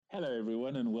Hello,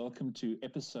 everyone, and welcome to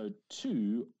episode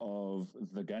 2 of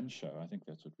The Gun Show. I think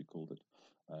that's what we called it.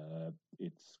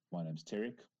 My name's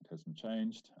Tarek. It hasn't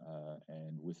changed.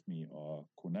 And with me are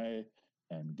Corné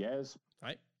and Gaz.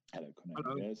 Hi. Hello,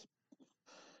 Corné and Gaz.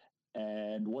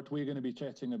 And what we're going to be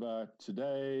chatting about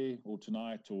today or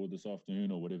tonight or this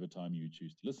afternoon or whatever time you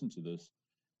choose to listen to this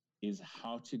is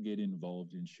how to get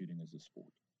involved in shooting as a sport.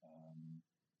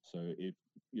 So if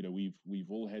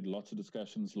we've all had lots of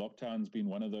discussions. Lockdown's been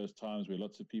one of those times where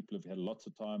lots of people have had lots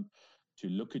of time to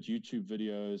look at YouTube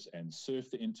videos and surf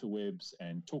the interwebs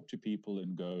and talk to people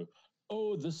and go,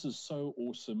 oh, this is so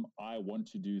awesome, I want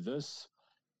to do this.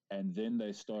 And then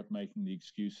they start making the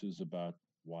excuses about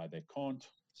why they can't.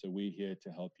 So we're here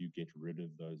to help you get rid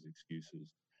of those excuses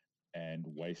and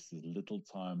waste as little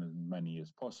time and money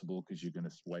as possible, because you're going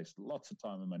to waste lots of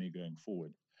time and money going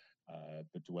forward.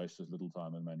 But to waste as little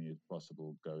time and money as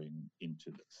possible going into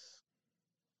this.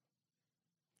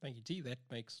 Thank you, T. That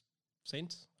makes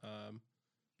sense.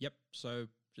 Yep. So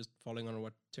just following on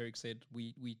what Tarek said,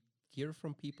 we hear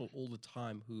from people all the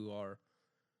time who are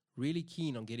really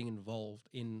keen on getting involved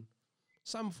in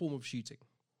some form of shooting,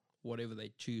 whatever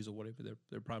they choose or whatever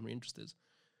their primary interest is.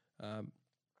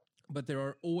 But there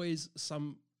are always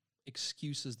some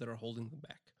excuses that are holding them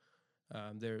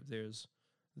back. There's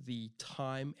the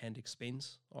time and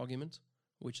expense argument,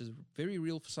 which is very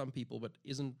real for some people, but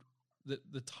isn't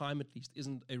the time, at least,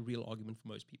 isn't a real argument for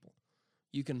most people.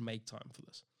 You can make time for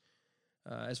this.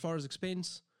 As far as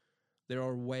expense, there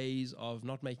are ways of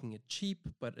not making it cheap,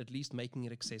 but at least making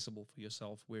it accessible for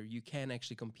yourself, where you can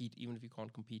actually compete, even if you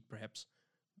can't compete perhaps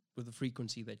with the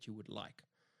frequency that you would like.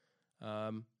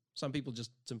 Some people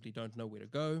just simply don't know where to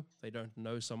go. They don't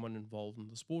know someone involved in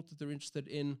the sport that they're interested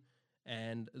in,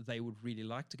 and they would really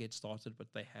like to get started, but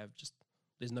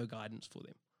there's no guidance for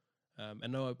them,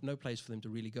 and no place for them to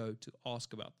really go to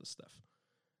ask about this stuff.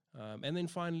 And then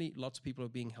finally, lots of people are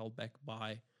being held back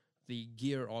by the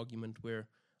gear argument, where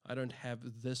I don't have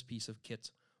this piece of kit,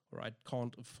 or I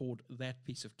can't afford that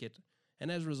piece of kit,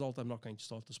 and as a result, I'm not going to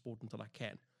start the sport until I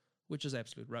can, which is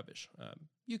absolute rubbish.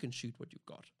 You can shoot what you've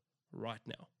got right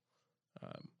now,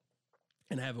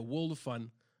 and have a world of fun,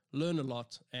 learn a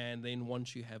lot, and then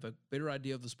once you have a better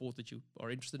idea of the sport that you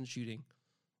are interested in shooting,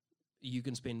 you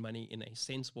can spend money in a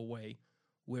sensible way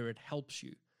where it helps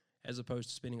you, as opposed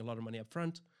to spending a lot of money up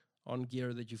front on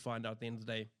gear that you find out at the end of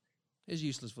the day is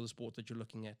useless for the sport that you're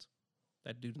looking at.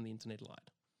 That dude on the internet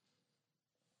lied.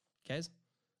 Kaz,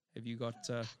 have you got...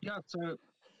 Yeah, so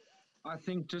I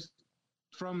think just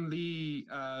from the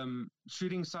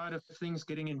shooting side of things,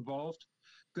 getting involved,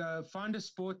 find a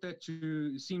sport that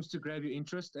seems to grab your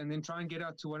interest, and then try and get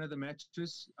out to one of the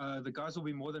matches. The guys will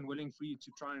be more than willing for you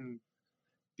to try and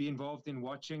be involved in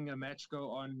watching a match go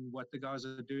on, what the guys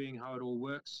are doing, how it all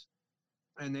works.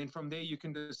 And then from there, you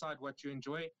can decide what you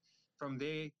enjoy. From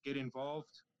there, get involved,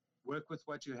 work with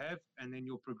what you have, and then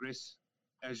you'll progress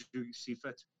as you see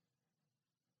fit.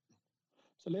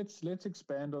 So let's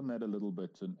expand on that a little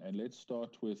bit, and let's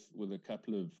start with a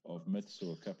couple of myths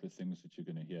or a couple of things that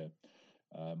you're going to hear.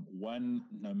 One,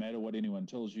 no matter what anyone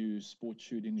tells you, sport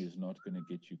shooting is not going to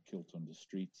get you killed on the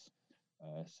streets.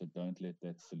 So don't let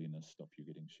that silliness stop you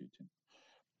getting shooting.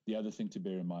 The other thing to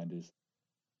bear in mind is,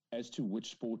 as to which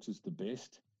sport is the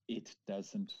best, it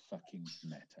doesn't fucking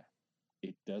matter.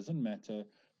 It doesn't matter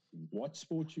what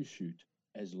sport you shoot,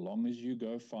 as long as you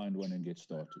go find one and get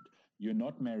started. You're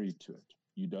not married to it.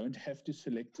 You don't have to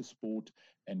select a sport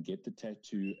and get the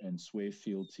tattoo and swear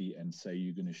fealty and say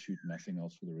you're going to shoot nothing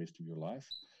else for the rest of your life.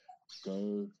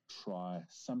 Go try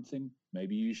something.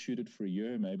 Maybe you shoot it for a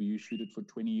year. Maybe you shoot it for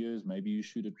 20 years. Maybe you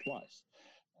shoot it twice.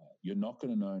 You're not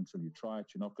going to know until you try it.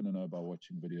 You're not going to know by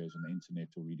watching videos on the internet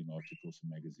or reading articles in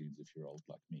magazines if you're old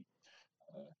like me.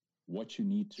 What you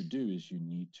need to do is you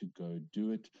need to go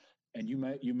do it. And you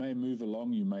may move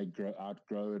along, you may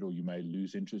outgrow it, or you may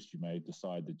lose interest. You may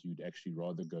decide that you'd actually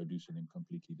rather go do something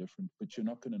completely different, but you're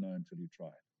not going to know until you try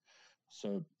it.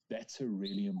 So that's a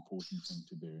really important thing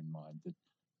to bear in mind, that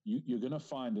you're going to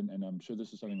find, and I'm sure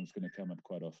this is something that's going to come up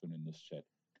quite often in this chat,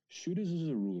 shooters as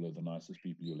a rule are the nicest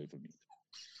people you'll ever meet.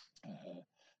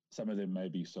 Some of them may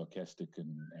be sarcastic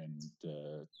and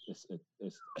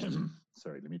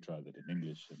sorry, let me try that in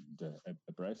English, and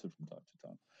abrasive from time to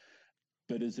time.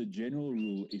 But as a general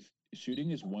rule, if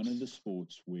shooting is one of the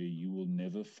sports where you will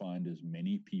never find as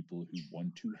many people who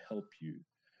want to help you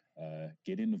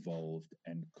get involved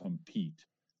and compete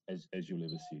as you'll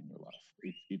ever see in your life.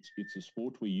 It's a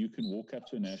sport where you can walk up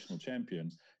to a national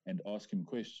champion and ask him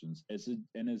questions. As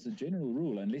a general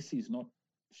rule, unless he's not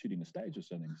shooting a stage or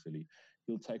something silly,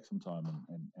 he'll take some time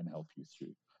and help you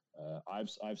through.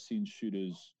 I've seen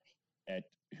shooters at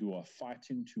who are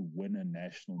fighting to win a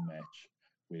national match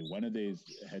where one of theirs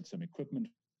had some equipment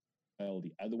fail,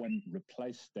 the other one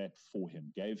replaced that for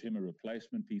him, gave him a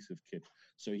replacement piece of kit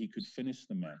so he could finish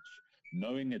the match,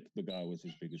 knowing that the guy was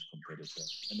his biggest competitor,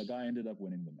 and the guy ended up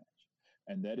winning the match.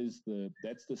 And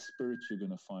that's the spirit you're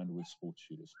going to find with sports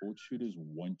shooters. Sports shooters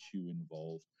want you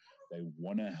involved. They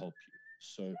want to help you.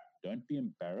 So don't be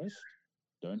embarrassed.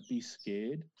 Don't be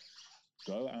scared.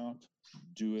 Go out,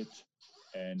 do it,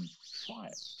 and try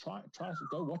it. Try.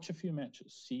 Go watch a few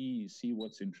matches. See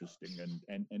what's interesting,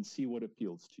 and see what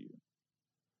appeals to you.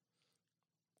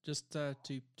 Just to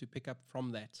pick up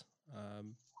from that,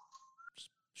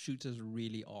 shooters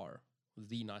really are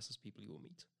the nicest people you will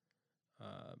meet.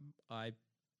 I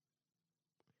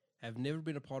have never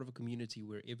been a part of a community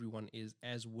where everyone is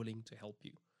as willing to help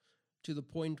you, to the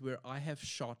point where I have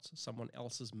shot someone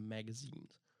else's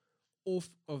magazines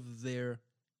off of their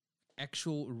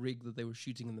actual rig that they were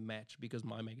shooting in the match because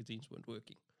my magazines weren't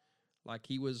working. Like,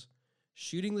 he was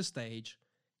shooting the stage,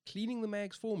 cleaning the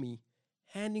mags for me,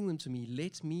 handing them to me,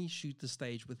 let me shoot the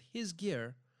stage with his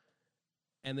gear,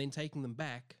 and then taking them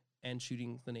back and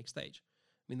shooting the next stage.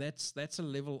 I mean, that's a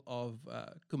level of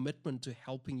commitment to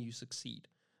helping you succeed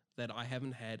that I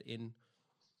haven't had in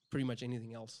pretty much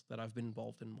anything else that I've been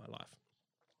involved in my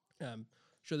life.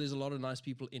 Sure, there's a lot of nice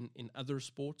people in other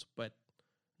sports, but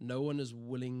no one is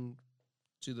willing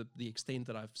to the extent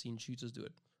that I've seen shooters do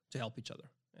it to help each other.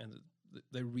 And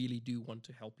they really do want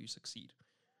to help you succeed.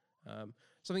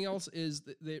 Something else is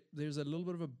there's a little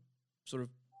bit of a sort of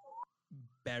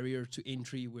barrier to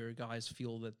entry where guys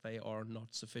feel that they are not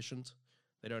sufficient.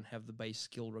 They don't have the base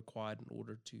skill required in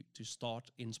order to start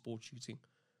in sport shooting,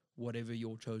 whatever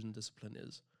your chosen discipline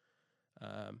is.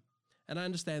 And I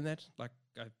understand that. Like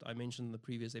I mentioned in the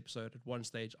previous episode, at one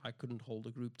stage, I couldn't hold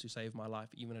a group to save my life,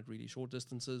 even at really short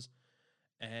distances.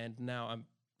 And now I'm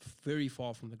very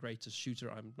far from the greatest shooter.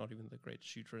 I'm not even the greatest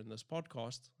shooter in this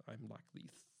podcast. I'm like the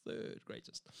third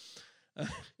greatest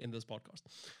in this podcast.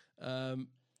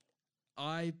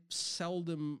 I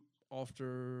seldom,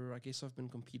 after I guess I've been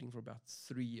competing for about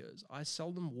 3 years, I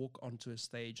seldom walk onto a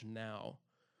stage now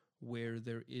where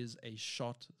there is a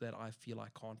shot that I feel I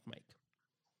can't make.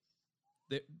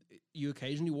 You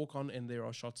occasionally walk on and there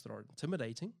are shots that are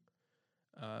intimidating,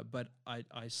 but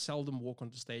I seldom walk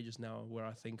onto stages now where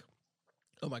I think,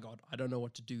 oh my God, I don't know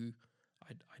what to do.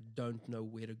 I don't know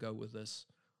where to go with this.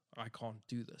 I can't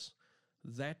do this.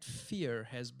 That fear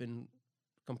has been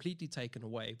completely taken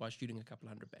away by shooting a couple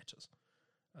hundred batches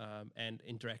and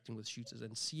interacting with shooters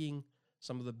and seeing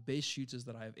some of the best shooters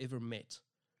that I have ever met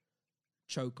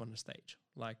choke on the stage.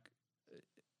 Like,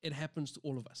 it happens to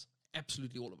all of us,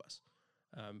 absolutely all of us.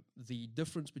 The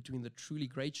difference between the truly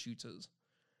great shooters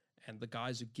and the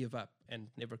guys who give up and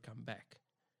never come back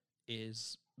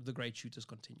is the great shooters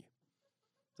continue.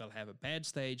 They'll have a bad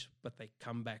stage, but they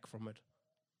come back from it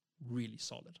really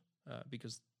solid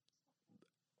because,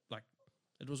 like,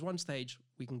 it was one stage,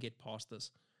 we can get past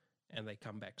this, and they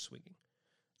come back swinging.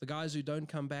 The guys who don't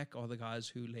come back are the guys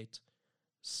who let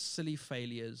silly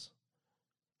failures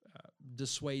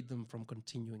dissuade them from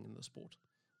continuing in the sport.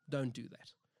 Don't do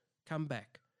that. Come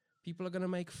back. People are going to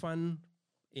make fun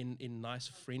in nice,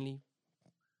 friendly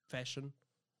fashion.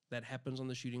 That happens on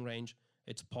the shooting range.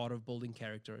 It's part of building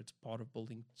character. It's part of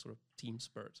building sort of team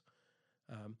spirit.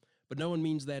 But no one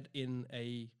means that in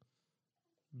a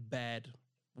bad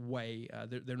way.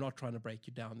 They're not trying to break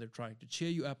you down. They're trying to cheer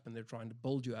you up and they're trying to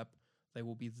build you up. They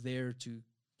will be there to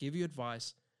give you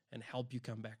advice and help you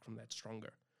come back from that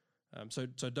stronger. So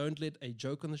don't let a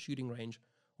joke on the shooting range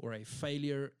or a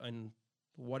failure in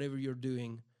whatever you're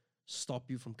doing stop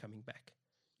you from coming back.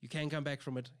 You can come back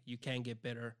from it. You can get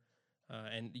better.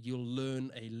 And you'll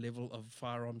learn a level of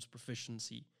firearms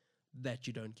proficiency that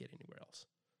you don't get anywhere else.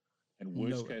 And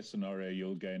worst case scenario,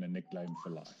 you'll gain a nickname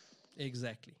for life.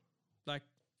 Exactly.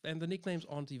 And the nicknames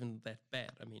aren't even that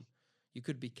bad. I mean, you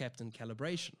could be Captain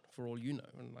Calibration for all you know.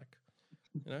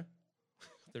 And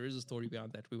there is a story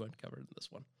behind that. We won't cover it in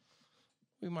this one.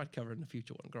 We might cover it in a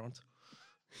future one, Grant.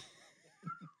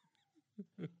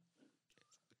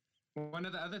 One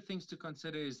of the other things to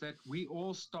consider is that we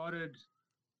all started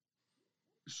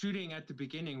shooting at the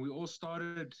beginning. We all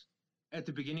started at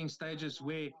the beginning stages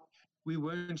where we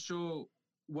weren't sure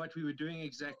what we were doing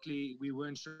exactly. We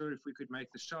weren't sure if we could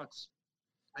make the shots.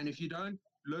 And if you don't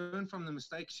learn from the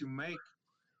mistakes you make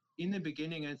in the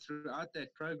beginning and throughout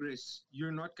that progress,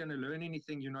 you're not going to learn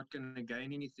anything. You're not going to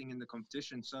gain anything in the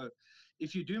competition. So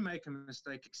if you do make a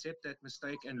mistake, accept that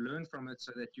mistake and learn from it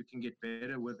so that you can get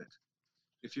better with it.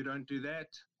 If you don't do that,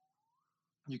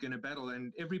 you're going to battle.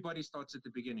 And everybody starts at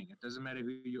the beginning. It doesn't matter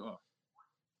who you are.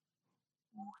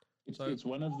 It's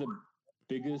one of the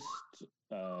biggest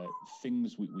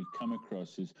things we come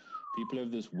across is people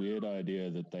have this weird idea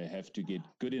that they have to get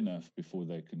good enough before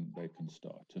they can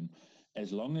start. And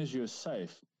as long as you're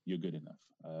safe, you're good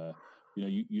enough.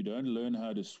 You don't learn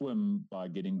how to swim by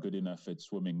getting good enough at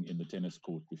swimming in the tennis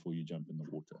court before you jump in the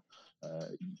water.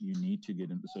 You need to get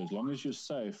in. So as long as you're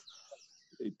safe,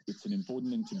 it's an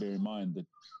important thing to bear in mind that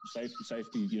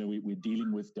safety, we're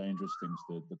dealing with dangerous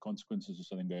things. The consequences of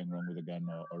something going wrong with a gun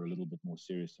are a little bit more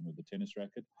serious than with a tennis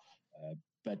racket.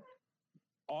 But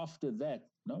after that,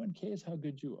 no one cares how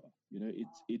good you are.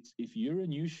 It's if you're a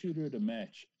new shooter at a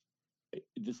match,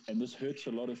 this hurts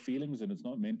a lot of feelings, and it's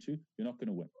not meant to, you're not going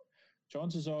to win.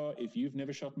 Chances are, if you've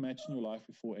never shot a match in your life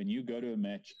before and you go to a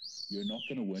match, you're not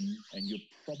going to win, and you're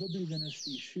probably going to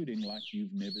see shooting like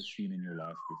you've never seen in your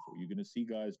life before. You're going to see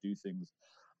guys do things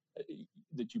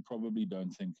that you probably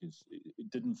didn't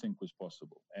think was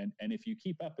possible. And if you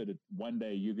keep up at it, one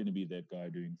day you're going to be that guy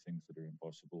doing things that are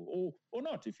impossible, or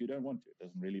not if you don't want to. It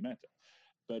doesn't really matter.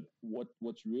 But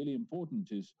what's really important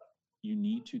is you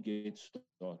need to get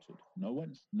started. No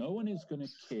one is going to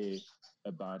care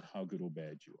about how good or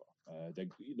bad you are.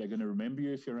 They're going to remember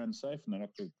you if you're unsafe, and they're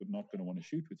not going to want to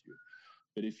shoot with you.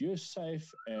 But if you're safe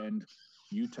and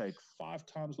you take 5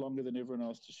 times longer than everyone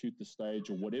else to shoot the stage,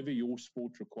 or whatever your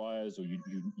sport requires, or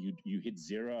you hit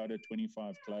 0 out of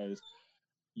 25 players,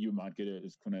 you might get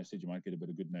as Corné said, you might get a bit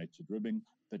of good-natured ribbing.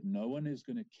 But no one is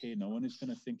going to care. No one is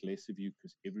going to think less of you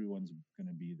because everyone's going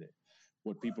to be there.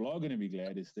 What people are going to be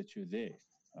glad is that you're there,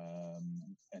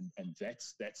 and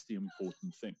that's the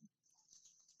important thing.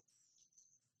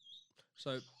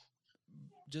 So,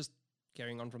 just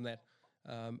carrying on from that,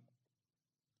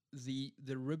 the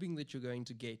ribbing that you're going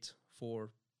to get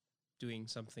for doing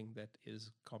something that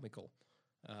is comical,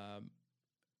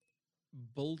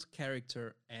 build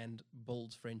character and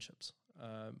build friendships.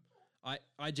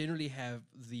 I generally have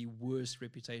the worst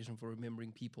reputation for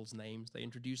remembering people's names. They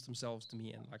introduce themselves to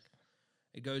me, and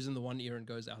it goes in the one ear and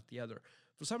goes out the other.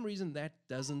 For some reason, that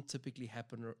doesn't typically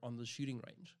happen on the shooting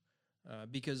range,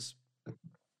 because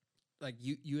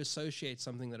you associate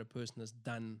something that a person has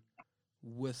done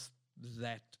with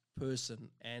that person,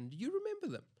 and you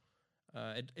remember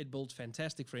them. It builds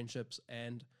fantastic friendships,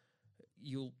 and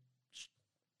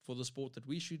for the sport that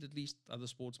we shoot, at least, other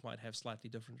sports might have slightly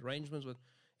different arrangements, but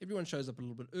everyone shows up a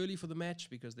little bit early for the match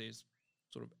because there's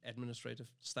sort of administrative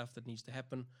stuff that needs to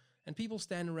happen, and people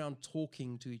stand around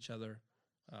talking to each other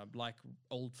like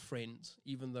old friends,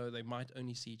 even though they might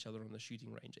only see each other on the shooting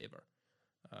range ever.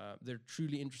 They're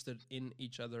truly interested in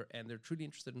each other, and they're truly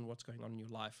interested in what's going on in your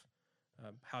life,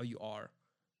 how you are,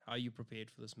 how you prepared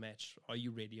for this match, are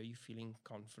you ready, are you feeling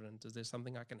confident, is there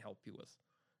something I can help you with?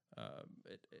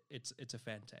 It's a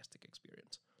fantastic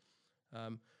experience.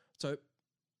 So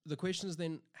the question is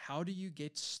then, how do you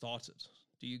get started?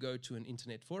 Do you go to an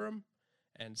internet forum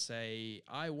and say,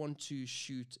 I want to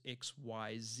shoot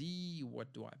XYZ,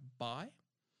 what do I buy?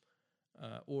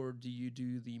 Or do you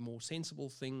do the more sensible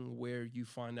thing where you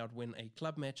find out when a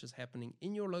club match is happening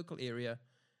in your local area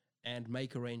and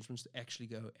make arrangements to actually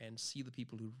go and see the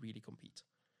people who really compete?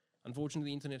 Unfortunately,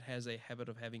 the internet has a habit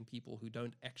of having people who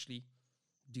don't actually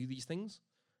do these things.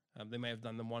 They may have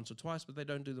done them once or twice, but they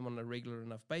don't do them on a regular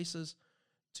enough basis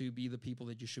to be the people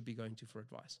that you should be going to for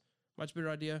advice. Much better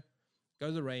idea, go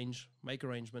to the range, make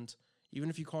arrangements. Even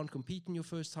if you can't compete in your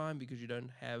first time because you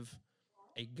don't have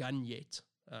a gun yet,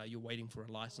 you're waiting for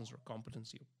a license or a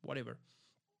competency or whatever,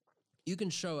 you can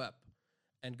show up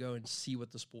and go and see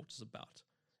what the sport is about.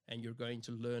 And you're going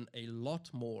to learn a lot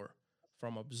more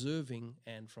from observing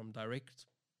and from direct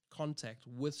contact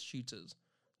with shooters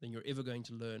than you're ever going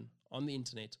to learn on the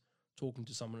internet talking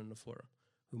to someone in a forum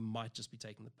who might just be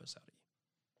taking the piss out of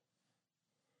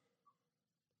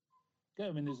you. Yeah,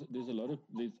 I mean,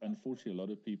 there's unfortunately a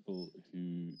lot of people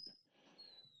who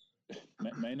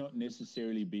may not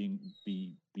necessarily be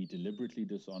deliberately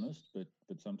dishonest, but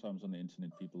sometimes on the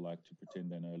internet people like to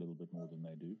pretend they know a little bit more than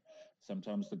they do.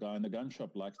 Sometimes the guy in the gun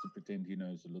shop likes to pretend he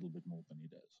knows a little bit more than he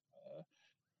does.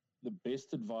 The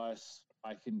best advice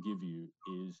I can give you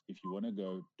is, if you want to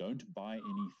go, don't buy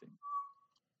anything.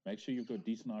 Make sure you've got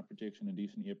decent eye protection and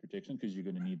decent ear protection, because you're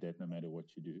going to need that no matter what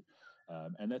you do.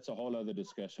 And that's a whole other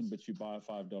discussion, but you buy a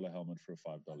 $5 helmet for a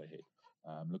 $5 head.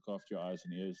 Look after your eyes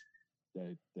and ears.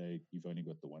 You've only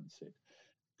got the one set.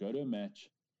 Go to a match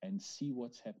and see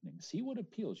what's happening. See what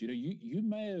appeals. You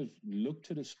may have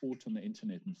looked at a sport on the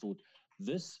internet and thought,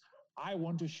 I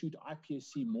want to shoot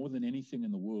IPSC more than anything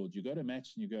in the world. You go to a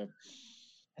match and you go,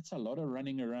 that's a lot of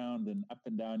running around and up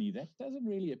and down. That doesn't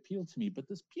really appeal to me. But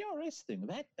this PRS thing,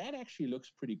 that actually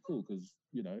looks pretty cool, because,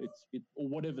 or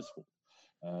whatever sport.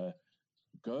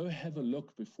 go have a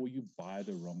look before you buy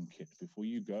the wrong kit, before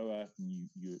you go out and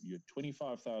you're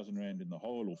 25,000 Rand in the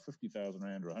hole, or 50,000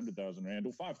 Rand, or 100,000 Rand,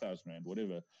 or 5,000 Rand,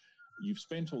 whatever. You've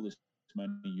spent all this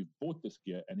money, you've bought this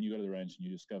gear, and then you go to the range and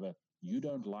you discover you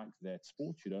don't like that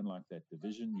sport, you don't like that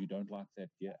division, you don't like that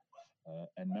gear.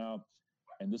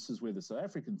 And this is where the South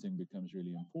African thing becomes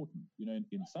really important. You know,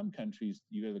 in some countries,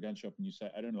 you go to the gun shop and you say,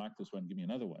 I don't like this one, give me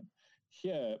another one.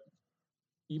 Here,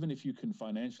 even if you can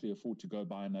financially afford to go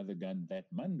buy another gun that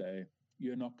Monday,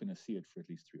 you're not going to see it for at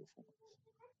least 3 or 4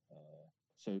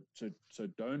 months. So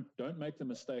don't make the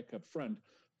mistake up front.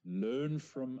 Learn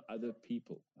from other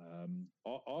people.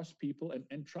 Ask people,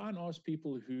 and try and ask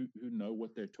people who know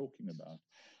what they're talking about,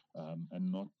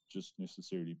 and not just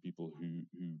necessarily people who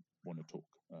want to talk.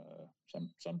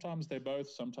 Sometimes they're both,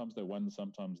 sometimes they're one,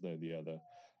 sometimes they're the other.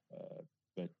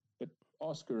 But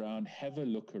ask around, have a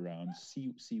look around,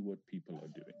 see what people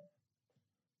are doing.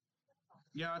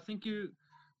 Yeah, I think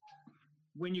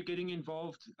when you're getting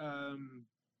involved,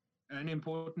 an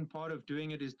important part of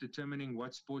doing it is determining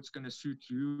what sport's going to suit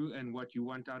you and what you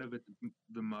want out of it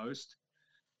the most.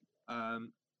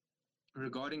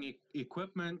 Regarding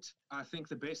equipment, I think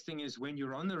the best thing is when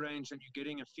you're on the range and you're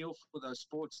getting a feel for those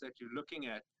sports that you're looking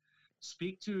at,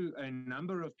 speak to a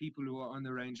number of people who are on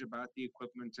the range about the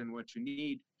equipment and what you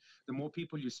need. The more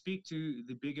people you speak to,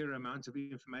 the bigger amount of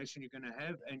information you're going to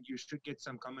have, and you should get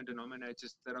some common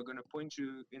denominators that are going to point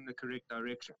you in the correct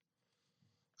direction.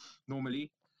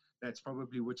 Normally, that's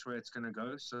probably which way it's going to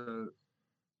go. So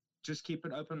just keep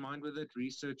an open mind with it,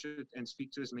 research it, and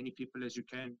speak to as many people as you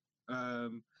can.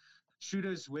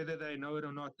 Shooters, whether they know it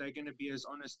or not, they're going to be as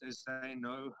honest as they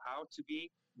know how to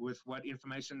be with what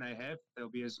information they have. They'll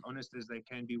be as honest as they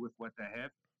can be with what they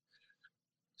have.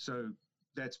 So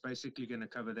that's basically going to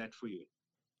cover that for you.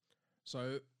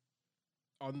 So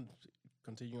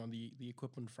continuing on the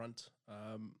equipment front,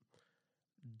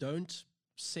 don't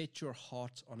set your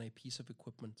heart on a piece of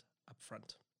equipment up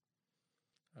front.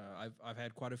 I've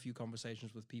had quite a few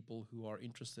conversations with people who are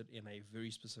interested in a very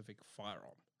specific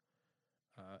firearm.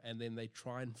 And then they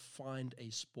try and find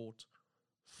a sport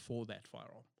for that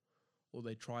firearm, or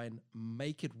they try and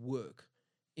make it work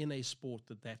in a sport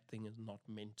that thing is not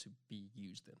meant to be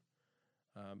used in.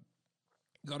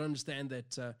 Got to understand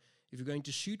that if you're going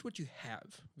to shoot what you have,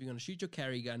 if you're going to shoot your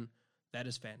carry gun, that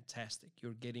is fantastic.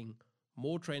 You're getting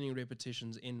more training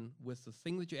repetitions in with the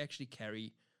thing that you actually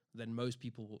carry than most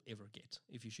people will ever get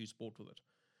if you shoot sport with it.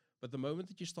 But the moment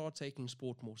that you start taking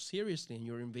sport more seriously and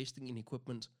you're investing in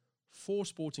equipment for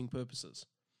sporting purposes,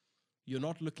 you're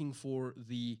not looking for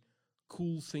the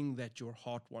cool thing that your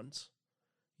heart wants.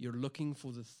 You're looking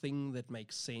for the thing that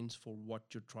makes sense for what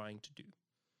you're trying to do.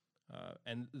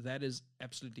 And that is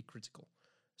absolutely critical.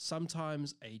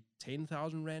 Sometimes a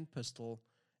 10,000 Rand pistol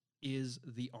is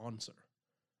the answer.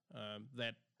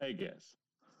 Hey, Gaz.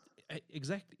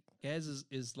 Exactly. Gaz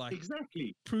is like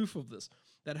exactly proof of this.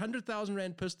 That 100,000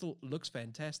 Rand pistol looks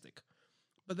fantastic,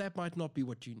 but that might not be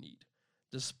what you need.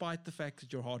 Despite the fact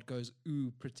that your heart goes,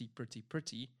 ooh, pretty, pretty,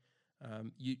 pretty,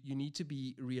 you need to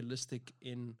be realistic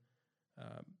in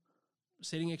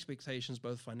setting expectations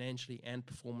both financially and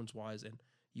performance-wise, and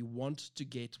you want to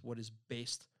get what is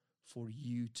best for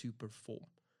you to perform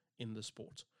in the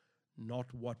sport, not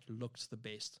what looks the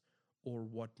best or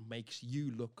what makes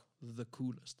you look the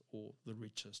coolest or the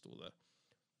richest or the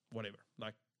whatever.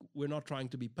 Like, we're not trying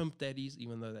to be pimp daddies,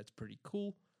 even though that's pretty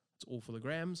cool. It's all for the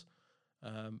grams.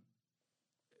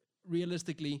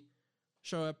 Realistically,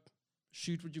 show up,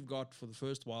 shoot what you've got for the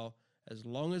first while. As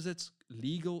long as it's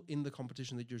legal in the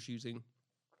competition that you're shooting,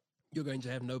 you're going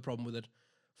to have no problem with it.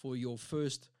 For your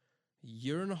first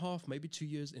year and a half, maybe 2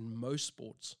 years in most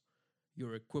sports,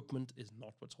 your equipment is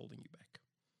not what's holding you back.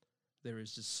 There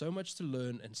is just so much to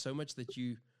learn and so much that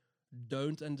you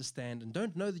don't understand and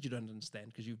don't know that you don't understand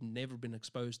because you've never been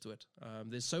exposed to it.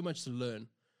 There's so much to learn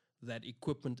that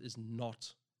equipment is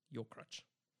not your crutch.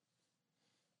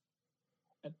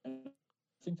 And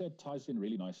I think that ties in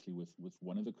really nicely with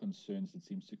one of the concerns that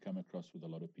seems to come across with a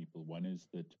lot of people. One is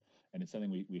that, and it's something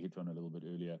we hit on a little bit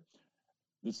earlier,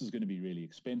 this is going to be really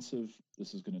expensive.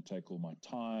 This is going to take all my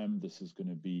time. This is going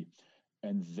to be,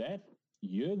 and that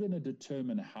you're going to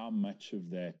determine how much of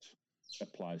that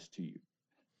applies to you.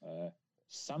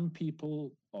 Some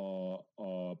people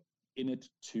are in it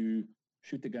to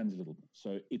shoot the guns a little bit.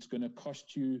 So it's going to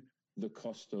cost you the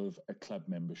cost of a club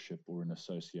membership or an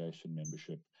association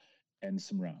membership and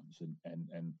some rounds.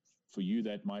 And for you,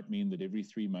 that might mean that every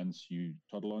 3 months you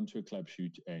toddle onto a club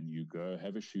shoot and you go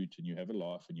have a shoot and you have a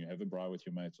laugh and you have a braai with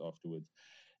your mates afterwards.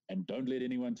 And don't let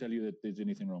anyone tell you that there's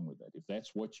anything wrong with that. If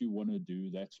that's what you want to do,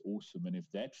 that's awesome. And if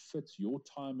that fits your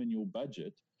time and your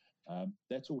budget,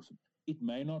 that's awesome. it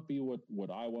may not be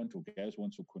what I want or Gaz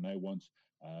wants or Kone wants,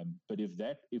 but if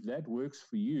that works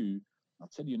for you, I'll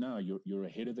tell you now, you're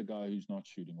ahead of the guy who's not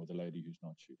shooting or the lady who's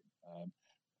not shooting.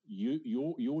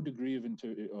 Your degree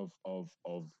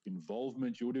of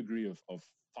involvement, your degree of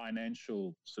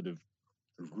financial sort of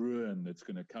ruin that's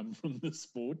going to come from the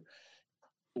sport,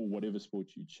 or whatever sport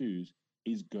you choose,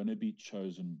 is going to be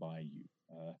chosen by you.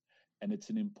 And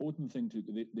it's an important thing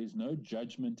there's no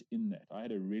judgment in that. I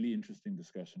had a really interesting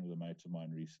discussion with a mate of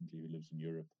mine recently who lives in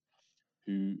Europe,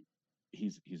 who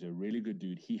he's a really good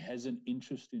dude. He has an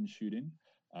interest in shooting.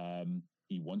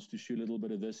 He wants to shoot a little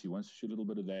bit of this. He wants to shoot a little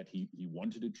bit of that. He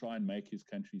wanted to try and make his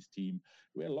country's team.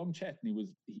 We had a long chat, and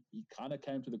he kind of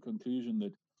came to the conclusion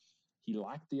that he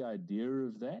liked the idea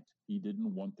of that. He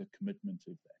didn't want the commitment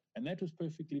of that. And that was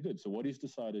perfectly good. So what he's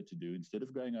decided to do, instead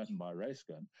of going out and buy a race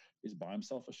gun, is buy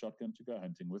himself a shotgun to go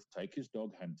hunting with, take his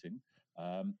dog hunting,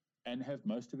 and have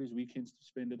most of his weekends to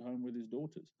spend at home with his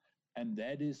daughters. And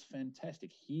that is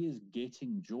fantastic. He is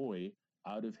getting joy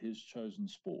out of his chosen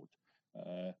sport.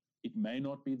 It may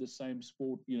not be the same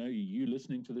sport. You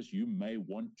listening to this, you may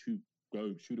want to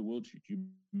go shoot a world shoot. You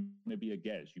may be a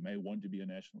Gaz. You may want to be a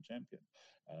national champion.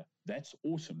 That's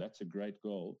awesome. That's a great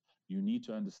goal. You need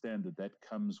to understand that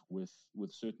comes with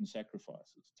certain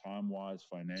sacrifices, time-wise,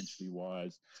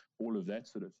 financially-wise, all of that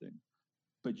sort of thing.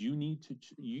 But you need to,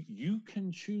 you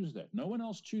can choose that. No one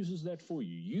else chooses that for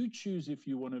you. You choose if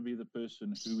you want to be the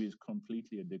person who is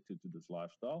completely addicted to this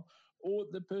lifestyle, or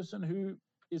the person who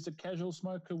is a casual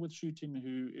smoker with shooting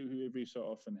who every so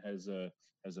often has a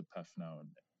puff now and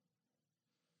then.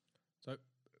 So,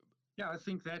 yeah, I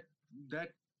think that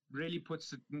really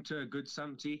puts it into a good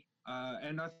summary.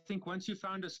 And I think once you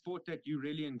found a sport that you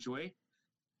really enjoy,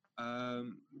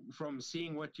 from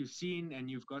seeing what you've seen, and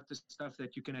you've got the stuff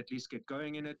that you can at least get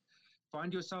going in it,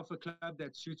 find yourself a club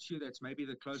that suits you, that's maybe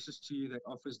the closest to you, that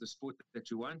offers the sport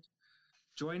that you want.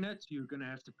 Join it. You're going to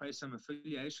have to pay some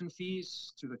affiliation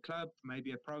fees to the club,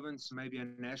 maybe a province, maybe a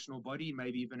national body,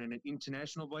 maybe even an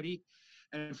international body.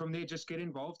 And from there, just get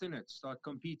involved in it. Start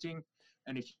competing.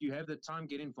 And if you have the time,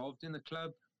 get involved in the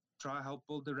club. Try help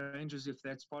build the ranges if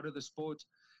that's part of the sport.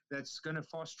 That's going to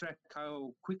fast track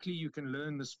how quickly you can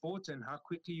learn the sport and how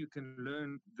quickly you can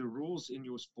learn the rules in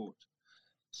your sport.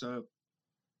 So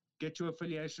get your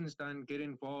affiliations done, get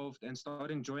involved, and start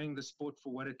enjoying the sport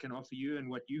for what it can offer you and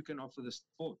what you can offer the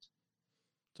sport.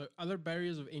 So other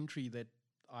barriers of entry that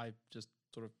I just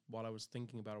sort of, while I was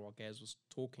thinking about it while Gaz was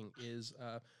talking, is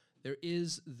there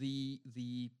is the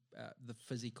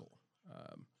physical.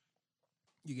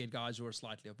 You get guys who are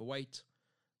slightly overweight.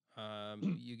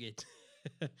 You get,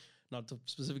 not to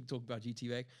specifically talk about GT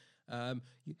Bag,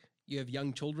 you have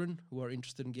young children who are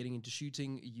interested in getting into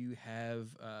shooting. You have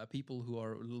people who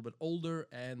are a little bit older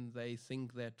and they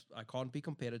think that I can't be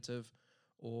competitive,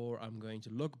 or I'm going to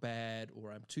look bad,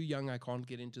 or I'm too young, I can't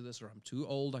get into this, or I'm too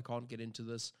old, I can't get into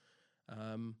this.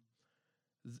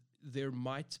 There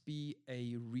might be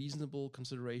a reasonable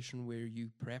consideration where you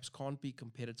perhaps can't be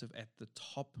competitive at the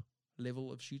top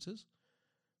level of shooters,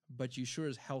 but you sure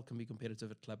as hell can be competitive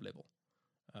at club level,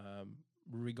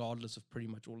 regardless of pretty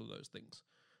much all of those things.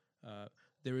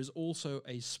 There is also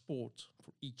a sport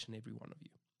for each and every one of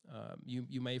you.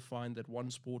 You may find that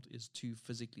one sport is too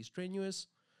physically strenuous.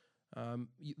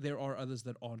 There are others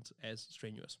that aren't as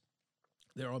strenuous.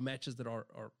 There are matches that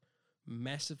are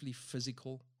massively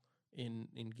physical in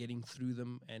getting through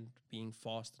them and being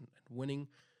fast and winning.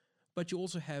 But you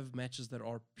also have matches that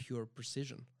are pure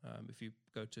precision, if you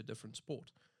go to a different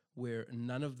sport, where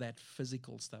none of that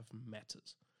physical stuff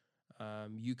matters.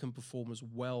 You can perform as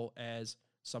well as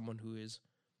someone who is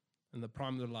in the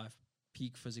prime of their life,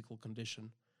 peak physical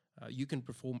condition. You can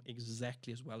perform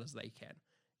exactly as well as they can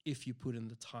if you put in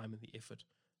the time and the effort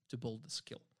to build the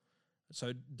skill.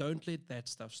 So don't let that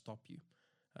stuff stop you.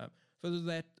 Further to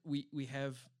that, we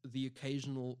have the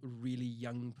occasional really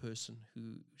young person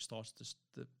who starts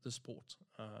the sport.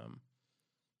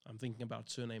 I'm thinking about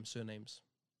Surnames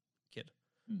kid.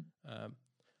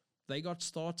 They got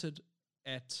started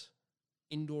at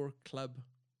indoor club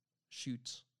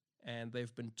shoots, and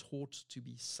they've been taught to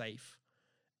be safe.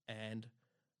 And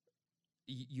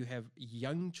you have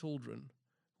young children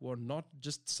who are not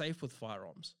just safe with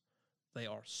firearms, they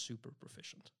are super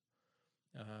proficient.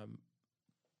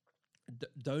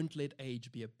 Don't let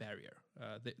age be a barrier.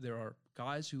 There are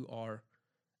guys who are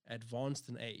advanced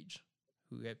in age,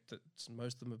 who have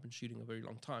most of them have been shooting a very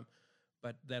long time,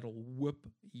 but that'll whip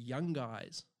young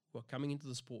guys who are coming into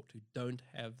the sport who don't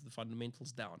have the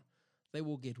fundamentals down. They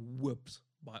will get whipped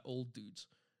by old dudes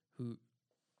who,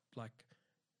 like,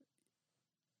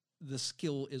 the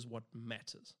skill is what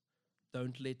matters.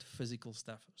 Don't let physical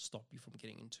stuff stop you from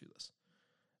getting into this.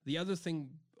 The other thing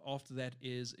after that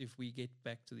is, if we get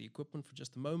back to the equipment for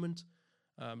just a moment,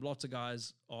 lots of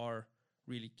guys are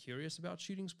really curious about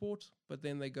shooting sport, but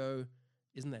then they go,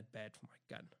 isn't that bad for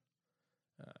my gun?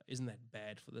 Isn't that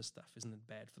bad for this stuff? Isn't it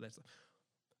bad for that stuff?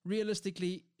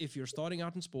 Realistically, if you're starting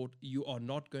out in sport, you are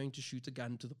not going to shoot a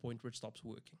gun to the point where it stops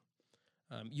working.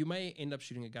 You may end up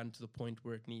shooting a gun to the point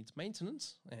where it needs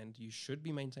maintenance, and you should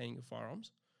be maintaining your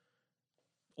firearms,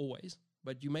 always.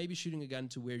 But you may be shooting a gun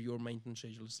to where your maintenance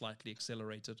schedule is slightly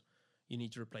accelerated. You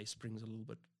need to replace springs a little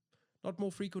bit. Not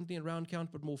more frequently in round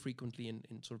count, but more frequently in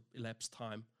sort of elapsed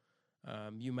time.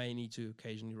 You may need to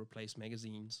occasionally replace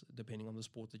magazines, depending on the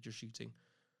sport that you're shooting.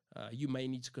 You may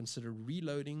need to consider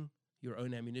reloading your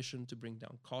own ammunition to bring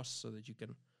down costs so that you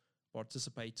can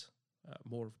participate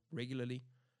more regularly.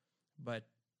 But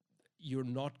you're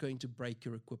not going to break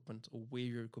your equipment or wear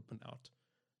your equipment out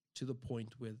to the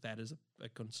point where that is a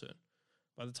concern.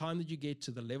 By the time that you get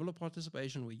to the level of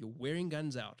participation where you're wearing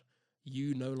guns out,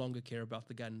 you no longer care about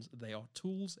the guns. They are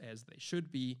tools as they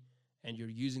should be, and you're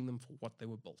using them for what they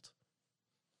were built.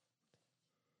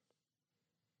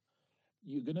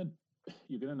 You're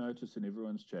gonna notice in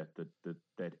everyone's chat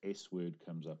that S word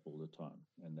comes up all the time,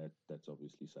 and that's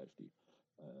obviously safety.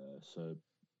 So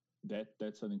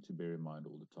that's something to bear in mind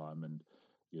all the time. And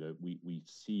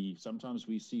sometimes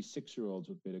we see 6-year-olds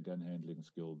with better gun handling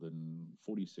skill than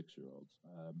 46-year-olds.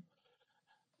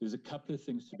 There's a couple of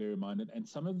things to bear in mind, and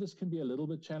some of this can be a little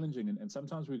bit challenging, and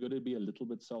sometimes we've got to be a little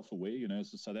bit self-aware.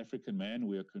 As a South African man,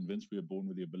 we are convinced we are born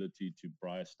with the ability to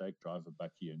braai a steak, drive a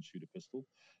bakkie, and shoot a pistol.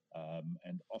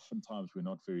 And oftentimes we're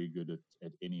not very good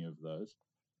at any of those.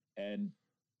 And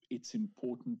it's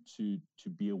important to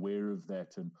be aware of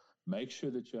that and make sure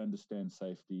that you understand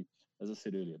safety. As I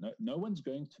said earlier, no one's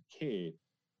going to care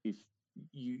if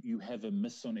you have a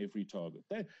miss on every target.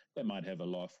 They might have a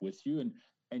laugh with you,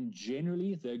 and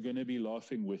generally they're going to be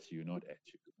laughing with you, not at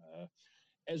you.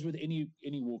 As with any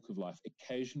walk of life,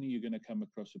 occasionally you're going to come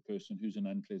across a person who's an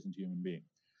unpleasant human being.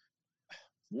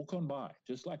 Walk on by,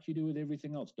 just like you do with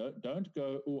everything else. Don't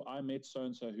go, oh, I met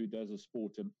so-and-so who does a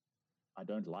sport and I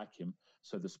don't like him,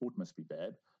 so the sport must be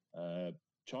bad.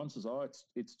 Chances are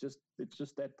it's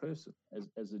just that person.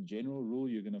 As a general rule,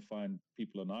 you're going to find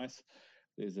people are nice.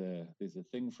 There's a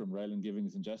thing from Raylan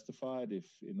Givings in Justified. If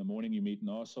in the morning you meet an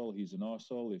arsehole, he's an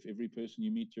arsehole. If every person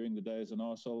you meet during the day is an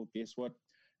arsehole, guess what?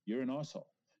 You're an arsehole.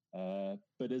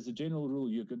 But as a general rule,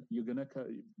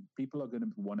 people are going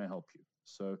to want to help you.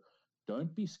 So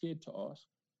don't be scared to ask.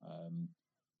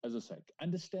 As I say,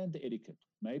 understand the etiquette.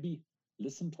 Maybe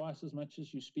listen twice as much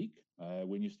as you speak.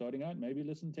 When you're starting out, maybe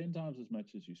listen 10 times as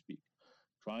much as you speak.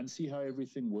 Try and see how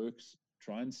everything works.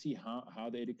 Try and see how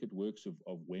the etiquette works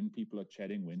of when people are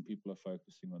chatting, when people are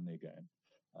focusing on their game.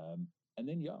 And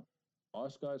then,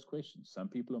 ask guys questions. Some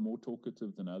people are more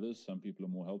talkative than others. Some people are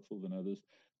more helpful than others.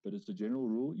 But as a general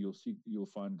rule, you'll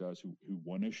find guys who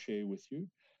want to share with you.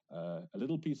 A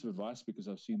little piece of advice, because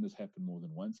I've seen this happen more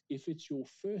than once. If it's your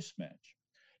first match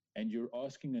and you're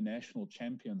asking a national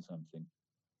champion something,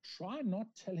 try not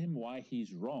tell him why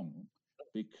he's wrong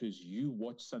because you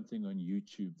watched something on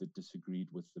YouTube that disagreed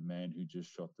with the man who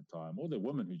just shot the time or the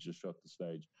woman who just shot the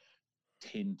stage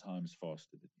 10 times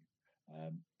faster than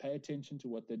you. Pay attention to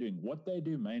what they're doing. What they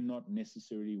do may not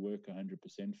necessarily work 100%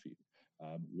 for you.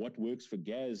 What works for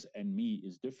Gaz and me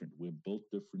is different. We're built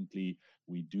differently.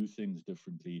 We do things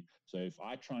differently. So if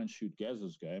I try and shoot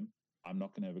Gaz's game, I'm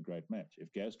not going to have a great match.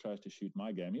 If Gaz tries to shoot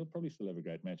my game, he'll probably still have a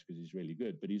great match because he's really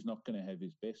good, but he's not going to have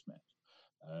his best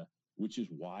match, which is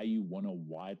why you want to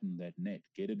widen that net.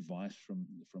 Get advice from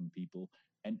people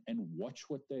and watch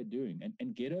what they're doing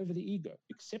and get over the ego.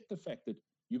 Accept the fact that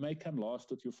you may come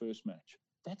last at your first match.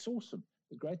 That's awesome.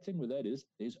 The great thing with that is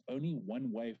there's only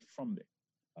one way from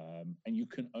there, and you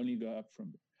can only go up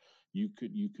from there.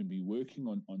 You can be working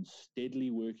on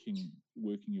steadily working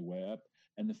your way up.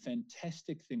 And the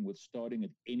fantastic thing with starting at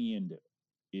any end of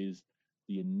it is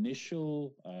the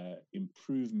initial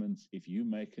improvements, if you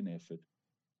make an effort,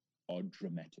 are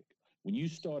dramatic. When you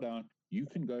start out, you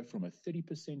can go from a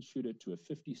 30% shooter to a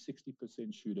 50,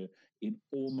 60% shooter in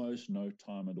almost no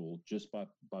time at all, just by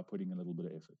putting a little bit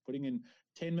of effort. Putting in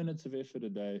 10 minutes of effort a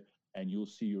day, and you'll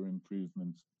see your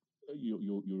improvements,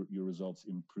 your results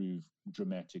improve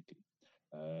dramatically.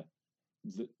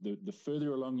 The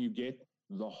further along you get,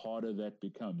 the harder that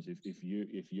becomes. If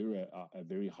you're a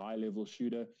very high level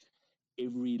shooter,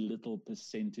 every little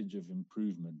percentage of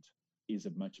improvement is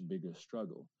a much bigger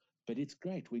struggle. But it's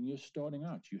great when you're starting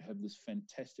out. You have this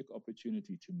fantastic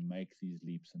opportunity to make these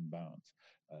leaps and bounds.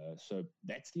 So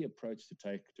that's the approach to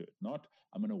take to it. Not,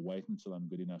 I'm going to wait until I'm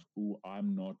good enough. Ooh,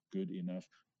 I'm not good enough.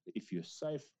 If you're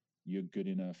safe, you're good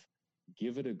enough.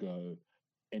 Give it a go.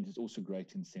 and it's also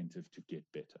great incentive to get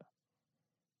better.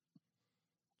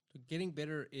 So getting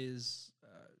better is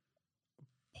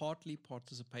partly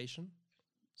participation,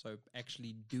 so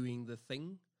actually doing the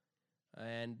thing,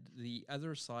 and the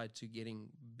other side to getting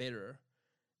better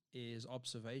is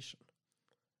observation.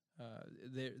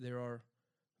 There are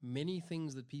many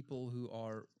things that people who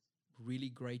are really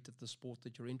great at the sport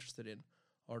that you're interested in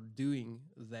are doing,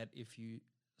 that if you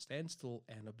stand still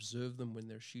and observe them when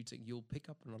they're shooting, you'll pick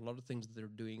up on a lot of things that they're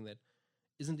doing that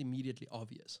isn't immediately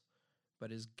obvious,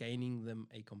 but is gaining them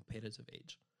a competitive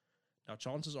edge. Now,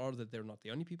 chances are that they're not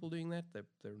the only people doing that.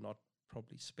 They're not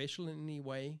probably special in any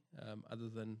way, other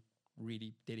than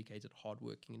really dedicated,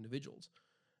 hardworking individuals.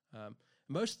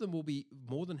 Most of them will be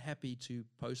more than happy to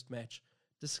post-match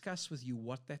discuss with you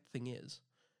what that thing is,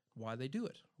 why they do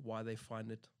it, why they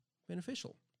find it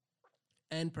beneficial,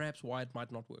 and perhaps why it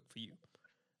might not work for you.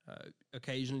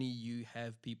 Occasionally, you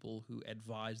have people who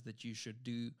advise that you should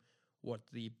do what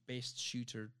the best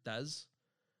shooter does,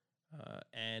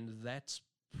 and that's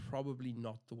probably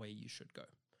not the way you should go.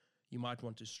 You might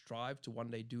want to strive to one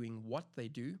day doing what they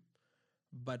do,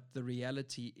 but the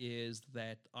reality is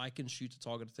that I can shoot a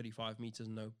target at 35 meters,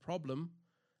 no problem.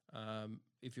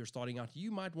 If you're starting out,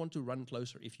 you might want to run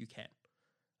closer if you can.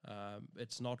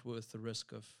 It's not worth the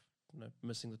risk of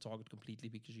missing the target completely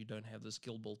because you don't have the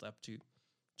skill built up to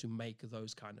make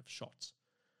those kind of shots.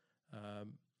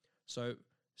 So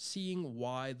seeing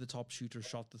why the top shooter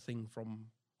shot the thing from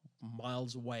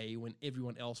miles away when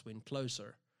everyone else went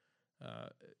closer,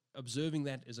 observing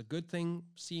that is a good thing.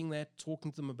 Seeing that,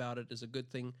 talking to them about it is a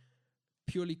good thing.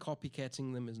 Purely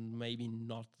copycatting them is maybe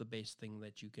not the best thing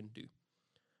that you can do.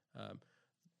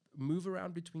 Move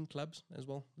around between clubs as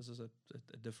well. This is a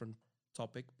different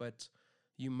topic, but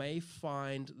you may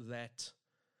find that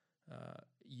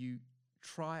you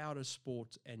try out a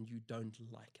sport and you don't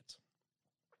like it.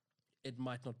 It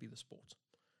might not be the sport.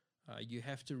 You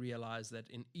have to realize that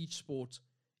in each sport,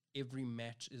 every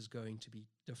match is going to be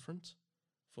different.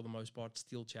 For the most part,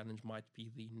 Steel Challenge might be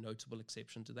the notable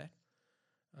exception to that.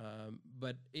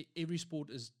 But every sport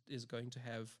is going to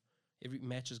have, every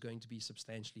match is going to be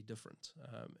substantially different.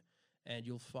 And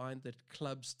you'll find that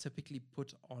clubs typically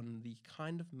put on the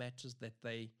kind of matches that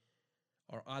they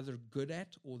are either good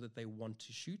at or that they want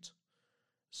to shoot.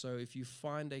 So if you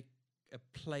find a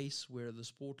place where the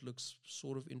sport looks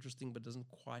sort of interesting but doesn't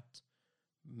quite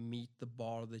meet the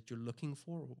bar that you're looking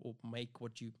for, or make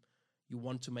what you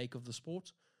want to make of the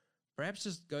sport, perhaps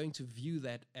just going to view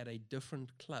that at a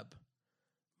different club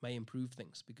may improve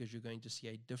things, because you're going to see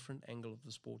a different angle of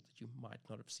the sport that you might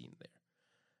not have seen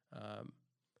there.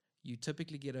 You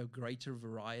typically get a greater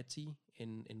variety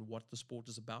in what the sport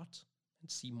is about and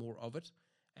see more of it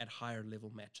at higher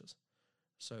level matches.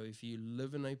 So if you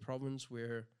live in a province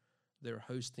where they're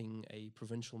hosting a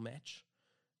provincial match,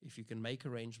 if you can make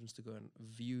arrangements to go and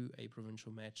view a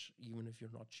provincial match, even if you're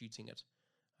not shooting it,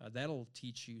 that'll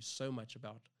teach you so much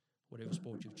about whatever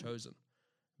sport you've chosen,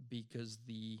 because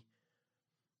the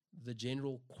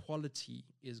general quality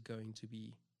is going to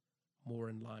be more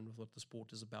in line with what the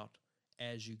sport is about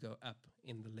as you go up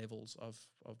in the levels of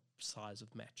size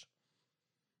of match.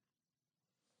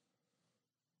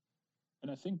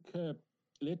 And I think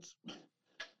let's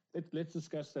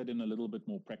discuss that in a little bit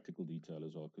more practical detail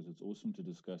as well, because it's awesome to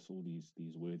discuss all these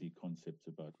worthy concepts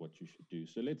about what you should do.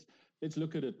 So let's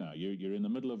look at it now. You're in the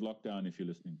middle of lockdown. If you're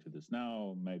listening to this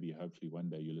now, maybe hopefully one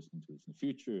day you're listening to this in the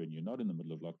future and you're not in the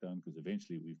middle of lockdown, because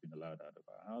eventually we've been allowed out of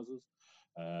our houses,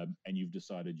 and you've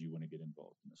decided you want to get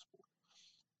involved in a sport.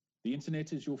 The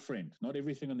internet is your friend. Not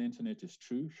everything on the internet is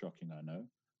true, shocking, I know,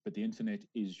 but the internet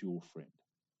is your friend.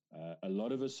 A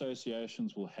lot of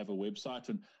associations will have a website,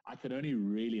 and I could only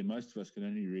really, and most of us can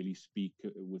only really speak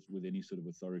with any sort of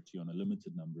authority on a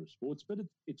limited number of sports, but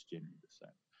it's generally the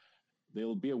same.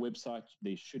 There'll be a website.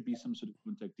 There should be some sort of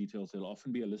contact details. There'll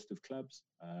often be a list of clubs.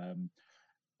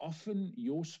 Often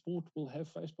your sport will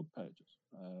have Facebook pages.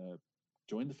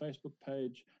 Join the Facebook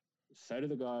page. Say to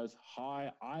the guys,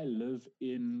 hi, I live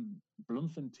in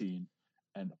Bloemfontein,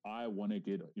 and I want to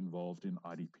get involved in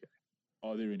IDPA.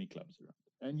 Are there any clubs around?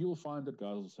 And you'll find that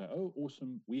guys will say, oh,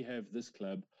 awesome, we have this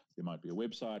club. There might be a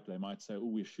website. They might say, oh,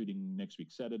 we're shooting next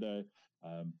week, Saturday.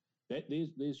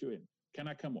 There's your in. Can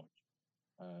I come watch?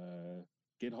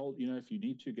 Get hold, if you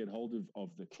need to, get hold of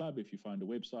the club. If you find a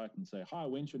website and say, hi,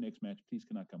 when's your next match? Please,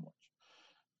 can I come watch?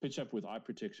 Pitch up with eye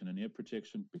protection and ear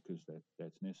protection, because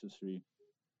that's necessary.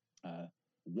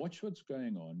 Watch what's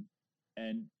going on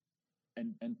and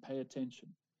pay attention.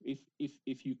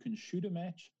 If you can shoot a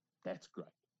match, that's great.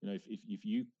 If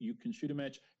you can shoot a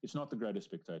match, it's not the greatest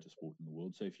spectator sport in the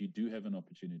world. So if you do have an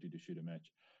opportunity to shoot a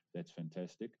match, that's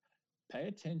fantastic. Pay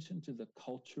attention to the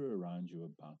culture around you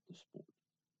about the sport,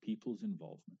 people's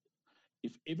involvement.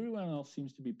 If everyone else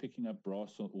seems to be picking up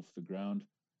brass off the ground,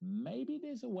 maybe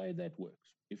there's a way that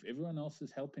works. If everyone else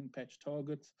is helping patch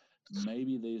targets,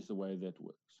 maybe there's a way that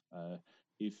works.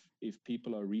 If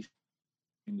people are resetting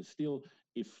the steel,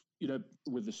 if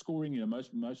with the scoring,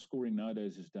 most scoring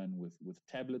nowadays is done with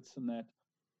tablets and that.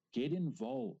 Get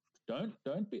involved.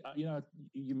 Don't be,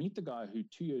 you meet the guy who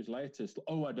 2 years later is,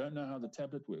 oh, I don't know how the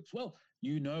tablet works. Well,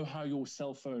 you know how your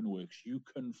cell phone works. You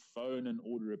can phone and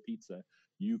order a pizza.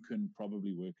 You can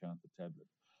probably work out the tablet.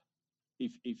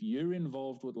 If you're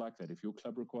involved with like that, if your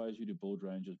club requires you to build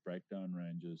ranges, break down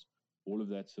ranges, all of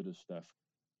that sort of stuff,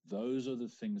 those are the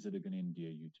things that are going to endear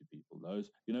you to people. Those,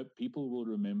 people will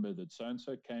remember that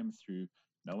so-and-so came through.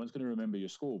 No one's going to remember your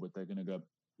score, but they're going to go,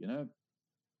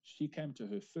 she came to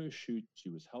her first shoot. She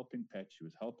was helping patch. She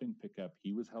was helping pick up.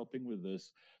 He was helping with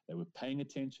this. They were paying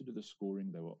attention to the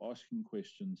scoring. They were asking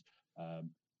questions.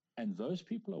 And those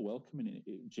people are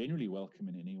generally welcome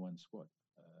in anyone's squad.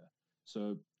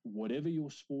 So whatever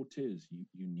your sport is,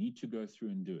 you need to go through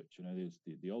and do it. There's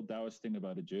the old Taoist thing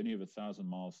about a journey of 1,000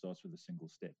 miles starts with a single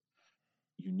step.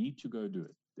 You need to go do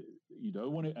it. You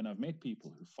don't want to, and I've met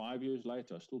people who 5 years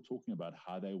later are still talking about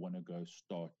how they want to go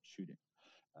start shooting.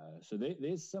 So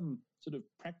there's some sort of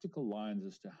practical lines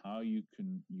as to how you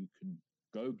can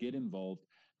go get involved,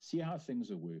 see how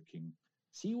things are working,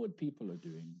 see what people are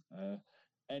doing,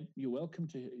 and you're welcome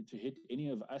to hit any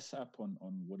of us up on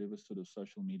whatever sort of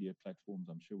social media platforms.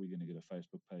 I'm sure we're going to get a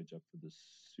Facebook page up for this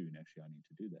soon. Actually, I need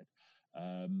to do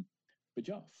that. But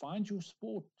yeah, find your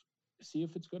sport. See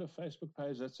if it's got a Facebook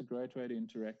page. That's a great way to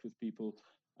interact with people.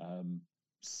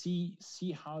 See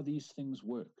how these things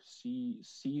work. See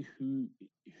who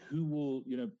will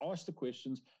ask the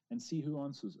questions and see who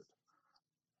answers it.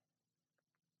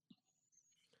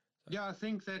 Yeah, I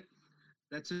think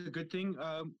that's a good thing.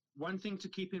 One thing to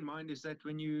keep in mind is that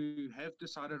when you have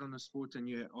decided on a sport and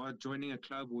you are joining a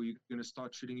club, or you're going to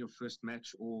start shooting your first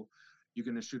match, or you're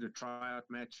going to shoot a tryout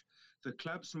match, the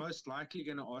club's most likely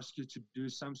going to ask you to do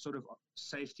some sort of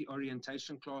safety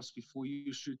orientation class before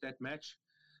you shoot that match.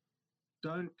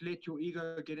 Don't let your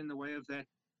ego get in the way of that.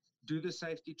 Do the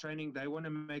safety training. They want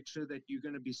to make sure that you're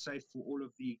going to be safe for all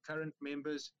of the current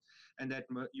members, and that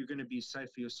you're going to be safe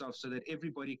for yourself, so that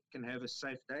everybody can have a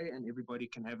safe day and everybody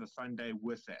can have a fun day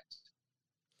with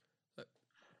that.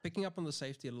 Picking up on the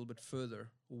safety a little bit further,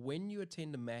 when you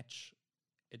attend a match,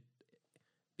 it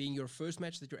being your first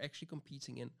match that you're actually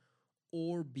competing in,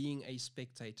 or being a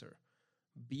spectator,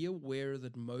 be aware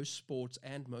that most sports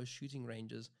and most shooting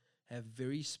ranges have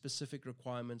very specific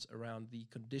requirements around the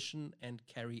condition and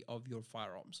carry of your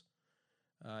firearms.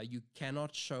 You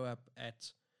cannot show up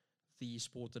at the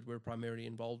sport that we're primarily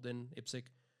involved in, IPSC.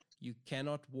 You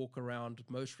cannot walk around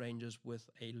most ranges with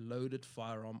a loaded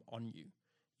firearm on you.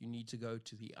 You need to go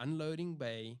to the unloading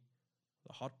bay,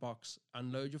 the hot box,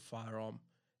 unload your firearm,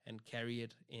 and carry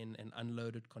it in an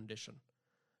unloaded condition.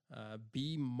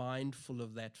 Be mindful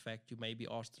of that fact. You may be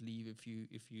asked to leave if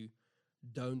you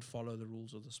don't follow the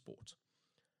rules of the sport,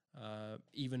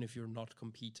 even if you're not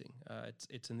competing.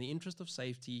 It's in the interest of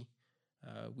safety.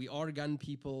 We are gun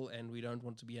people, and we don't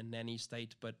want to be a nanny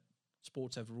state, but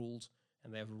sports have rules,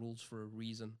 and they have rules for a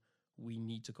reason. We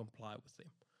need to comply with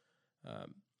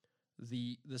them.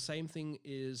 The same thing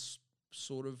is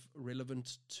sort of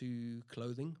relevant to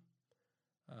clothing.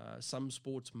 Some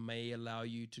sports may allow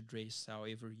you to dress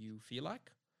however you feel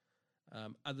like.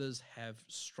 Others have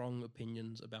strong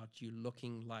opinions about you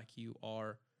looking like you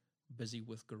are busy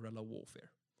with guerrilla warfare.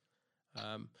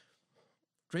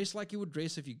 Dress like you would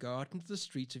dress if you go out into the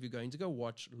streets, if you're going to go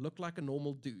watch. Look like a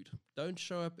normal dude. Don't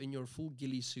show up in your full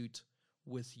ghillie suit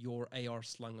with your AR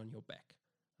slung on your back.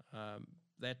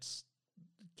 That's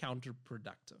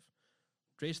counterproductive.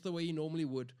 Dress the way you normally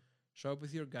would. Show up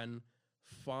with your gun.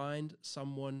 Find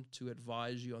someone to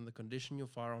advise you on the condition your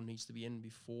firearm needs to be in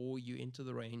before you enter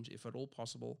the range, if at all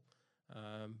possible.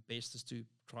 Best is to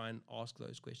try and ask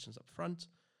those questions up front,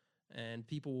 and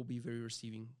people will be very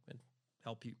receiving and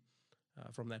help you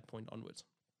from that point onwards.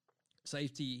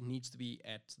 Safety needs to be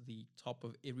at the top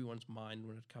of everyone's mind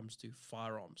when it comes to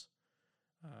firearms,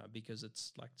 because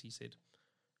it's, like T said,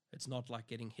 it's not like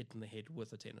getting hit in the head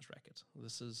with a tennis racket.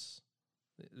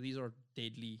 These are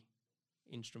deadly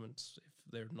instruments if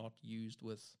they're not used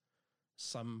with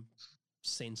some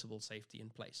sensible safety in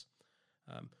place.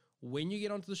 When you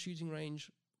get onto the shooting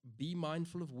range, be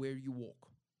mindful of where you walk.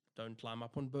 Don't climb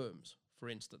up on berms, for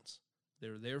instance.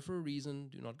 They're there for a reason.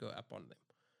 Do not go up on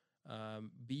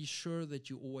them. Be sure that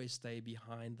you always stay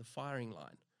behind the firing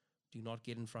line. Do not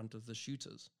get in front of the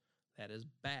shooters. That is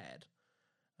bad.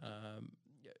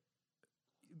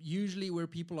 usually where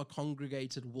people are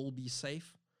congregated will be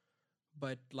safe.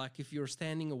 But like if you're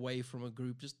standing away from a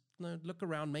group, just look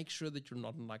around, make sure that you're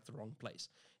not in like the wrong place.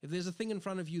 If there's a thing in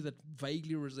front of you that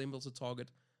vaguely resembles a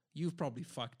target, you've probably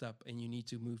fucked up and you need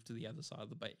to move to the other side of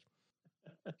the bay.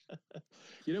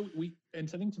 And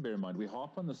something to bear in mind, we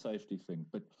harp on the safety thing,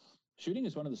 but shooting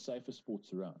is one of the safest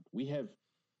sports around. We have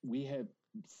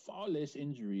far less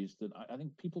injuries than I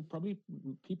think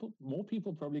more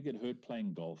people probably get hurt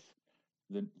playing golf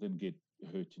than get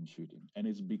hurt in shooting, and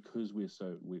it's because we're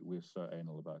so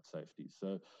anal about safety.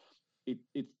 So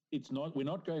it's not, we're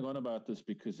not going on about this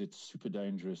because it's super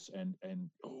dangerous and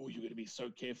you're going to be so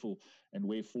careful and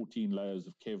wear 14 layers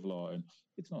of Kevlar, and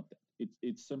it's not that.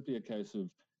 It's simply a case of,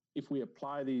 if we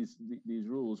apply these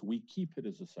rules, we keep it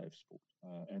as a safe sport,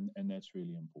 and that's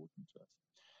really important to us.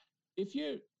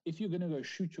 If you're going to go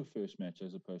shoot your first match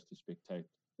as opposed to spectate,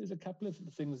 there's a couple of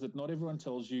things that not everyone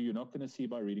tells you. You're not going to see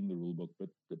by reading the rule book, but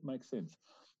it makes sense.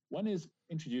 One is,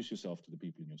 introduce yourself to the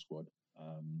people in your squad.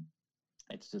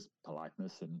 It's just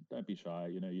politeness, and don't be shy.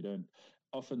 You don't.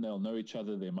 Often they'll know each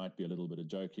other. There might be a little bit of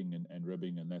joking and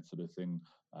ribbing and that sort of thing.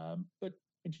 But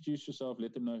introduce yourself.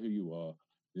 Let them know who you are.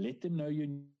 Let them know you're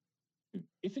new.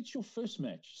 If it's your first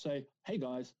match, say, "Hey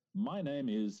guys, my name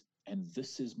is, and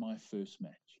this is my first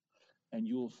match." And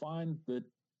you'll find that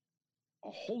a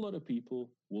whole lot of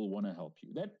people will want to help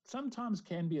you. That sometimes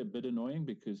can be a bit annoying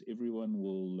because everyone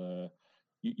will,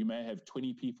 you may have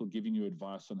 20 people giving you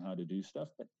advice on how to do stuff,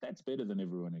 but that's better than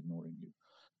everyone ignoring you.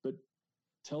 But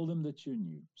tell them that you're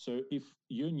new. So if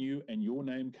you're new and your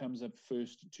name comes up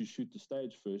first to shoot the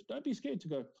stage first, don't be scared to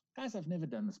go, "Guys, I've never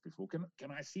done this before.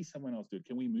 Can I see someone else do it?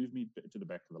 Can we move me to the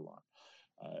back of the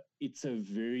line?" It's a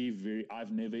very, very,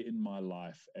 I've never in my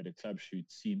life at a club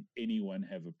shoot seen anyone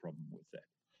have a problem with that.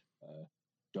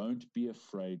 Don't be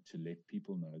afraid to let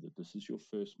people know that this is your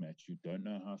first match. You don't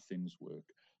know how things work.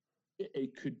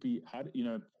 It could be,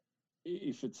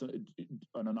 if it's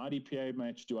on an IDPA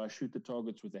match, do I shoot the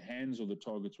targets with the hands or the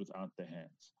targets without the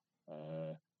hands?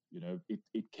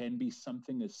 It can be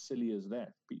something as silly as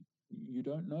that. You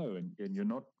don't know, and you're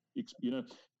not,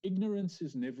 ignorance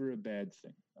is never a bad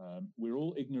thing. We're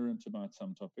all ignorant about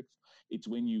some topics. It's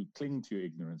when you cling to your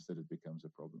ignorance that it becomes a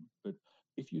problem. But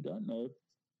if you don't know,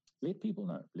 let people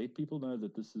know. Let people know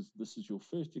that this is your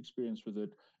first experience with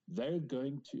it. They're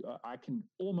going to, I can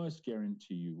almost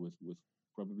guarantee you with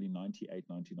probably 98,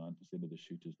 99% of the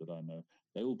shooters that I know,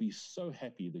 they will be so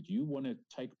happy that you want to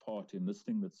take part in this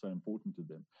thing that's so important to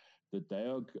them, that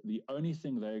the only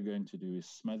thing they're going to do is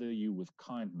smother you with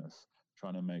kindness,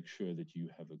 trying to make sure that you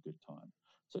have a good time.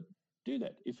 So do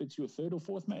that. If it's your third or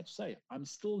fourth match, say, "I'm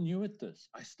still new at this.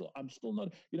 I'm still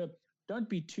not," don't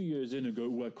be 2 years in and go,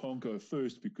 "Well, I can't go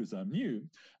first because I'm new."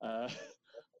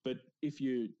 But if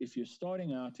you're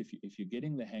starting out, if you're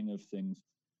getting the hang of things,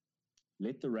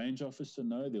 let the range officer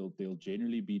know. They'll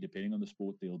generally be, depending on the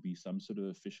sport, there'll be some sort of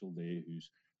official there who's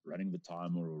running the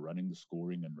timer or running the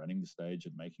scoring and running the stage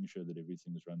and making sure that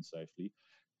everything is run safely.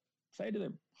 Say to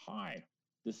them, "Hi,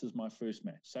 this is my first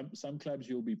match." Some clubs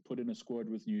you'll be put in a squad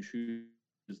with new shooters.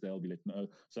 They'll be let know.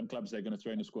 Some clubs they're going to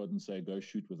throw in a squad and say, "Go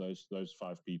shoot with those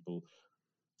 5 people."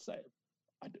 Say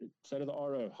to the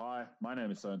RO, "Hi, my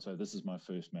name is so-and-so. This is my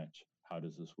first match. How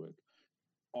does this work?"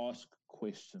 Ask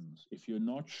questions. If you're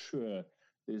not sure,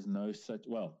 there is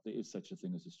such a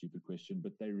thing as a stupid question,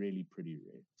 but they're really pretty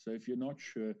rare. So if you're not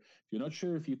sure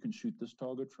if you can shoot this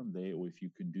target from there, or if you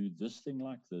can do this thing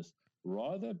like this,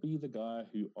 rather be the guy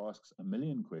who asks a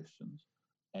million questions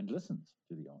and listens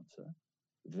to the answer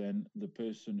than the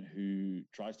person who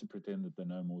tries to pretend that they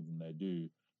know more than they do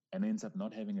and ends up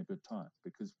not having a good time,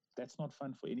 because that's not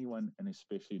fun for anyone, and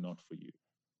especially not for you.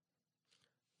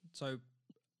 So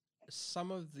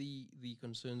some of the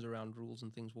concerns around rules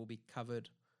and things will be covered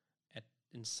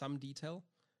in some detail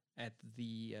at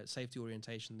the safety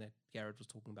orientation that Garrett was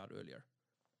talking about earlier.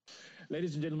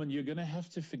 Ladies and gentlemen, you're going to have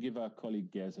to forgive our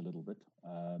colleague Gaz a little bit.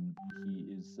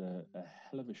 He is a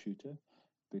hell of a shooter,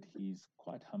 but he's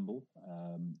quite humble,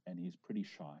 and he's pretty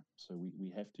shy. So we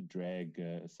have to drag,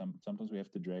 sometimes we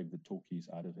have to drag the talkies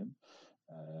out of him.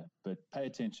 But pay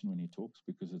attention when he talks,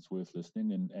 because it's worth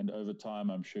listening. And over time,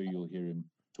 I'm sure you'll hear him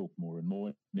talk more and more.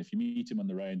 And if you meet him on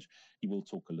the range, he will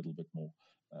talk a little bit more.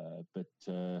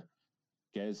 But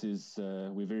Gaz is,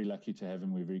 we're very lucky to have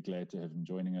him. We're very glad to have him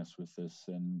joining us with this,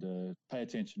 and pay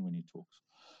attention when he talks.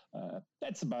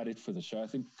 That's about it for the show. I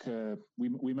think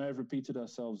we may have repeated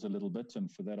ourselves a little bit,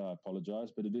 and for that I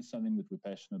apologize, but it is something that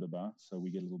we're passionate about, so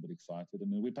we get a little bit excited,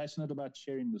 and we're passionate about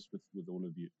sharing this with all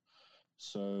of you.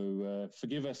 So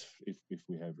forgive us if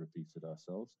we have repeated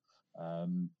ourselves.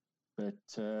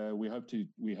 But we hope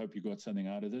you got something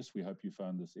out of this. We hope you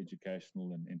found this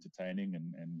educational and entertaining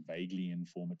and vaguely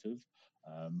informative.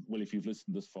 Well, if you've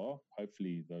listened this far,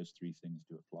 hopefully those three things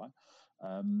do apply.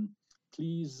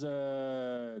 Please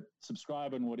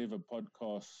subscribe on whatever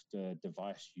podcast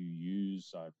device you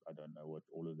use. I don't know what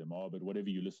all of them are, but whatever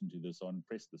you listen to this on,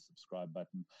 press the subscribe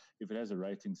button. If it has a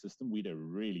rating system, we'd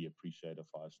really appreciate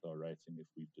a 5-star rating if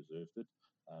we've deserved it.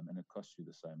 And it costs you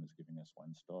the same as giving us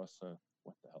 1 star, so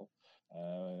what the hell.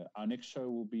 Our next show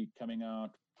will be coming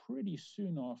out pretty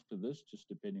soon after this, just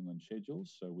depending on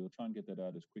schedules. So we'll try and get that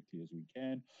out as quickly as we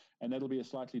can. And that'll be a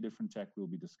slightly different tack. We'll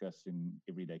be discussing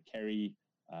everyday carry.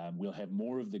 We'll have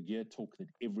more of the gear talk that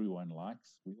everyone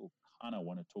likes. We'll kind of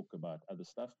want to talk about other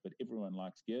stuff, but everyone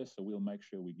likes gear, so we'll make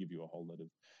sure we give you a whole lot of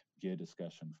gear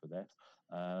discussion for that.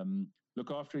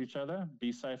 Look after each other,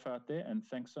 be safe out there, and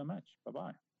thanks so much.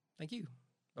 Bye-bye. Thank you.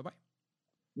 Bye-bye.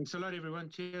 Thanks a lot, everyone.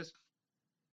 Cheers.